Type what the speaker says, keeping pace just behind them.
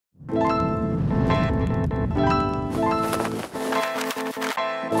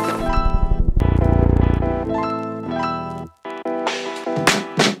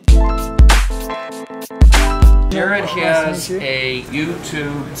Jared has a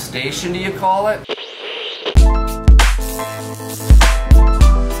YouTube station, do you call it?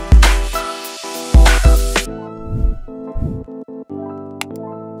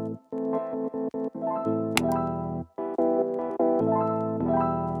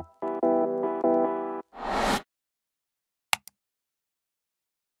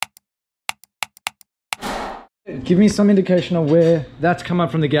 Give me some indication of where that's come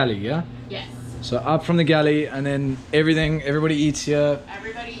up from the galley, yeah? Yes. So up from the galley, and then everybody eats here.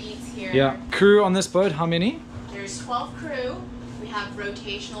 Everybody eats here. Yeah. Crew on this boat, how many? There's 12 crew. We have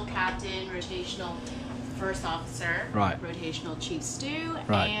rotational captain, rotational first officer, right, rotational chief stew,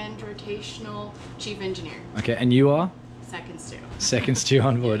 right, and rotational chief engineer. Okay, and you are? Second stew. Second stew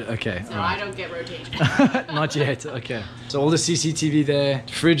on board, okay. So right. I don't get rotation. Not yet, okay. So all the CCTV there,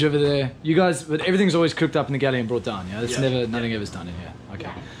 fridge over there. You guys, but everything's always cooked up in the galley and brought down, yeah? It's never, nothing ever's done in here. Okay.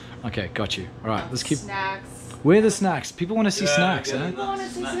 Yeah. Okay, got you. All right, let's keep. Snacks. Where are the snacks? People want to see snacks, eh? People want to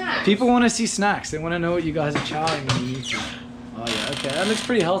see snacks. People want to see snacks. They want to know what you guys are chowing when you eat. Oh yeah, okay. That looks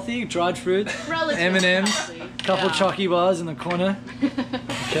pretty healthy. Dried fruit, M&M's, couple chalky bars in the corner.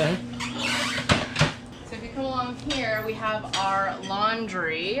 Okay. So if you come along here, we have our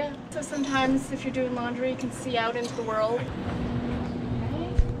laundry. So sometimes if you're doing laundry, you can see out into the world. Okay.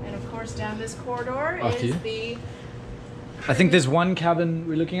 And of course down this corridor is the... I think there's one cabin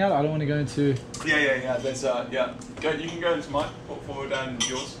we're looking at. I don't want to go into... Yeah. There's, yeah. You can go into mine, put forward down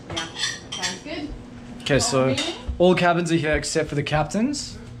yours. Yeah, sounds good. Okay, so all cabins are here except for the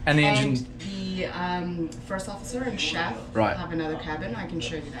captains and the engine. The first officer and chef have another cabin. I can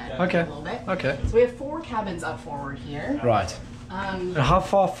show you that in a little bit. Okay. So we have 4 cabins up forward here. Right. And how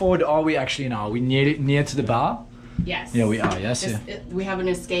far forward are we actually now? Are we near to the bar? Yes. Yeah, we are. Yes. We have an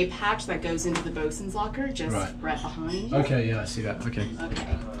escape hatch that goes into the bosun's locker, just right behind. Okay. Yeah, I see that. Okay.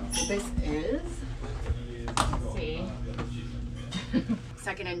 Okay. So this is. Let's see.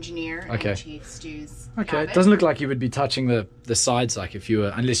 Second engineer and chief stews. Okay, it doesn't look like you would be touching the sides, like if you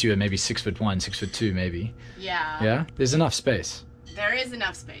were, unless you were maybe 6'1", 6'2", maybe. Yeah. Yeah, there's enough space. There is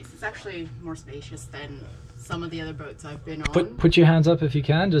enough space. It's actually more spacious than some of the other boats I've been on. Put your hands up if you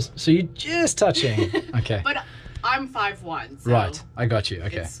can, just so you're just touching. Okay. But I'm 5'1", so right, I got you.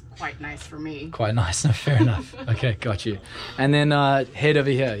 Okay. It's quite nice for me. Quite nice. No, fair enough. Okay, got you. And then head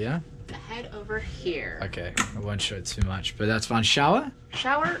over here, yeah. The head over here. Okay, I won't show it too much, but that's fine. Shower?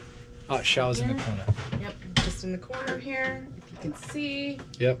 Shower. Oh, shower's in the corner. Yep, just in the corner here. If you can see.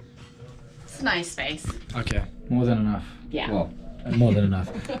 Yep. It's a nice space. Okay, more than enough. Yeah. Well, more than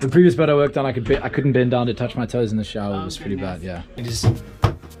enough. The previous boat I worked on, I couldn't bend down to touch my toes in the shower. It was pretty bad. Yeah. It is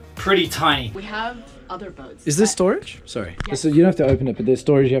pretty tiny. We have other boats. Is this storage? Sorry. Yes. You don't have to open it, but there's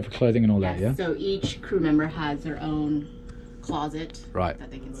storage you have for clothing and all that, yeah? So each crew member has their own closet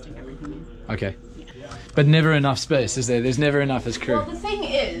that they can stick everything in. Okay. Yeah. But never enough space, is there? There's never enough as crew. Well, the thing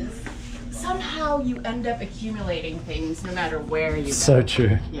is, somehow you end up accumulating things no matter where you go. So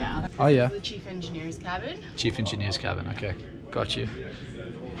true. Yeah. Oh yeah. The chief engineer's cabin. Chief engineer's cabin, okay. Got you.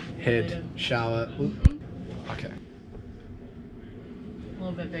 Head, shower. Okay. A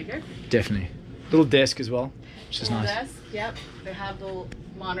little bit bigger. Definitely. Little desk as well, which is nice. Desk, yep. They have the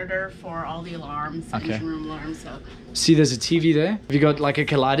monitor for all the alarms, engine room alarms. So. See, there's a TV there. Have you got like a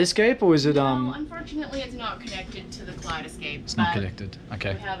kaleidoscope, or is it No, unfortunately, it's not connected to the kaleidoscope. It's not connected.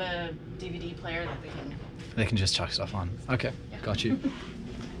 Okay. We have a DVD player that they can just chuck stuff on. Okay, got you.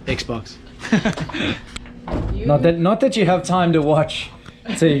 Xbox. Not that you have time to watch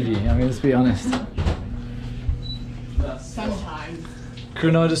TV. I mean, let's be honest. Sometimes.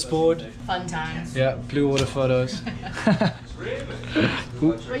 Grenada Sport. Fun times. Yeah, blue water photos.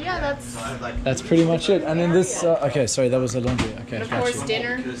 But yeah, that's pretty much it. And then this. Okay, sorry, that was the laundry. Okay. And of course,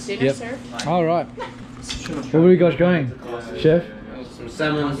 dinner served. All right. What have we got going, chef? Some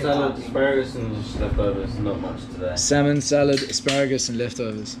salmon, salad, asparagus, and just leftovers. Not much today. Salmon, salad, asparagus, and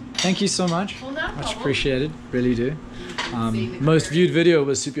leftovers. Thank you so much. Well, no much appreciated. Really do. Most viewed video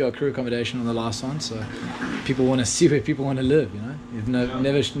was super yacht crew accommodation on the last one, so people want to see where people want to live. You know,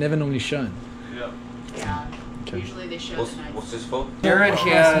 you've never normally shown. Yeah. Okay. Usually they show the night. What's this for? Jared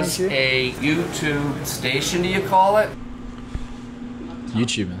has a YouTube station. Do you call it?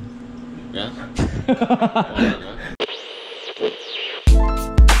 YouTube, man. Yeah.